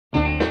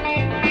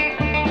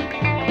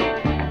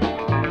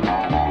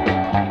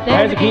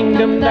There's a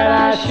kingdom that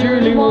I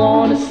surely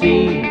want to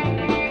see,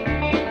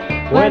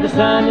 where the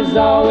sun is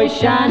always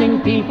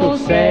shining, people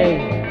say,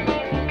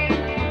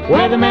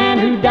 where the man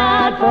who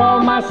died for all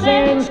my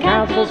sins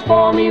counsels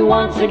for me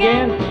once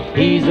again.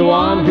 He's the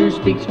one who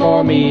speaks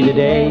for me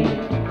today.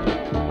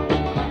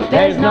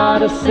 There's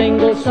not a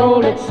single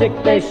soul that's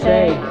sick, they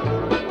say,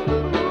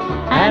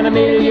 and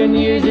 1,000,000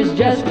 years is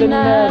just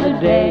another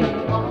day.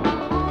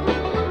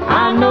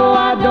 I know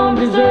I don't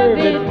deserve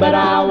it, but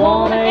I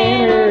want to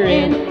enter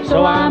in,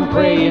 so I'm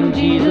praying,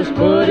 Jesus,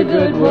 put a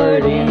good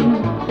word in.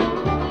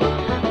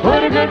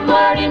 Put a good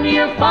word into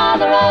your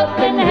Father up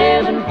in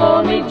heaven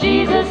for me,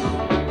 Jesus.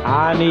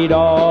 I need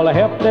all the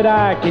help that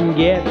I can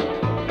get.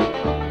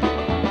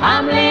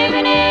 I'm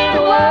living in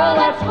a world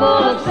that's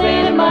full of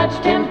sin and much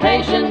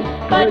temptation,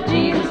 but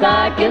Jesus,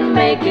 I can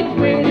make it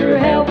with your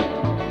help.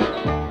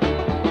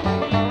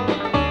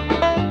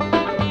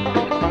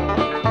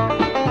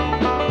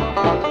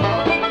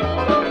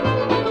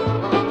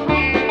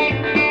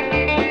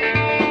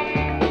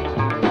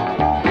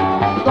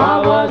 Why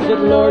was it,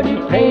 Lord, you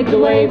paid the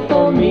way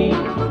for me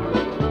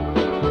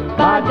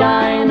by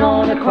dying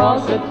on a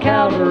cross at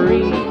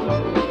Calvary?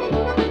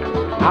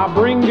 I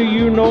bring to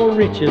you no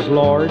riches,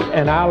 Lord,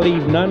 and I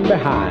leave none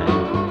behind,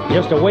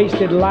 just a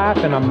wasted life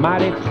and a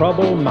mighty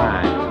troubled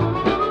mind.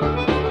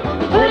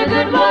 Put a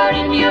good word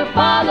in your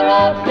Father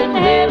up in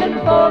heaven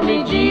for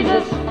me,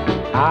 Jesus.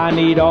 I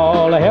need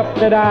all the help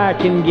that I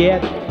can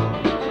get.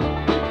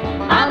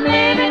 I'm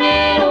living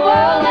in a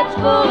world that's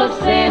full of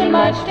sin and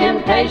much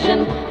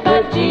temptation,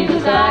 but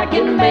Jesus, I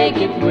can make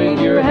it with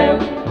your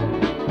help.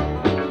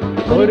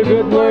 Put a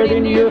good word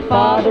into your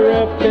Father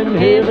up in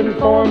heaven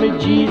for me,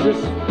 Jesus.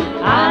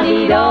 I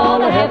need all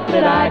the help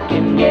that I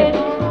can get.